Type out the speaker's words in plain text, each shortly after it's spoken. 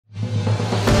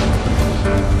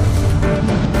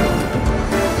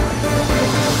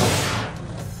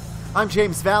I'm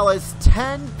James Valles.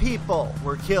 10 people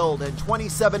were killed and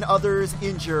 27 others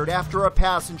injured after a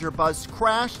passenger bus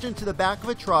crashed into the back of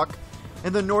a truck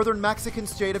in the northern Mexican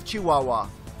state of Chihuahua.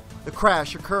 The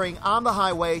crash occurring on the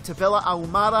highway to Villa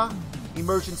Ahumada.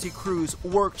 Emergency crews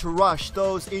worked to rush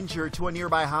those injured to a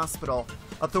nearby hospital.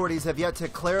 Authorities have yet to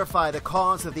clarify the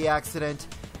cause of the accident.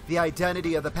 The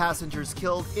identity of the passengers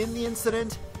killed in the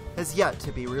incident has yet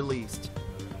to be released.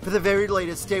 For the very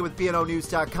latest, stay with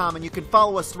BNOnews.com, and you can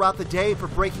follow us throughout the day for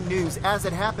breaking news as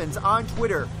it happens on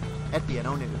Twitter at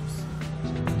BNO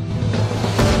News.